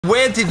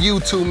Where did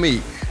you two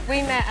meet?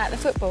 We met at the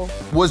football.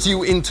 Was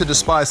you into the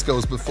Spice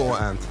Girls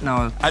beforehand?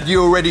 No. Had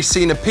you already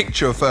seen a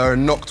picture of her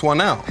and knocked one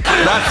out?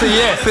 That's a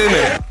yes, isn't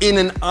it? In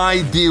an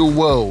ideal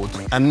world,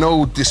 and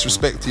no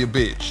disrespect to your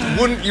bitch,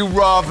 wouldn't you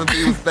rather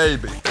be with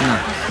Baby?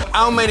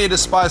 How many of the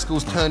Spice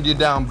Girls turned you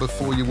down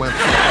before you went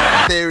for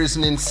it? There is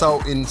an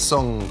insulting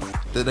song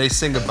that they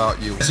sing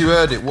about you. As you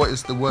heard it, what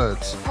is the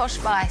words? Posh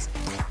Spice.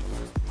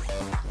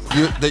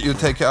 That you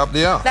take it up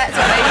the arse? That's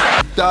what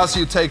they say. Does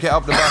you take it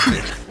up the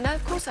bucket? No,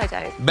 of course I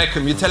don't.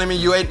 Beckham, you're telling me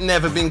you ain't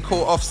never been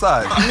caught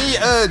offside? Me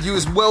heard you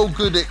was well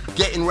good at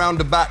getting round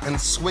the back and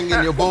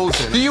swinging your balls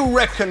in. Do you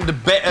reckon the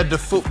better the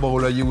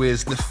footballer you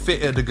is, the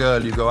fitter the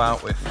girl you go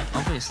out with?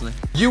 Obviously.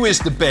 You is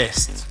the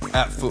best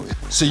at foot,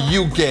 so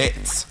you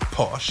get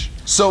Posh.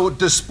 So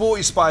does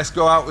Sporty Spice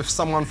go out with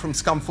someone from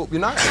Scunthorpe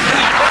United?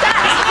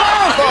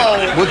 That's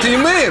horrible! What do you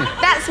mean?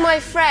 That's my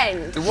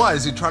friend. Why?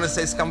 Is he trying to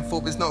say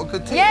Scunthorpe is not a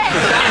good team? Yes!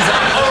 That is a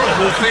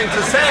horrible thing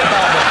to say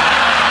about them.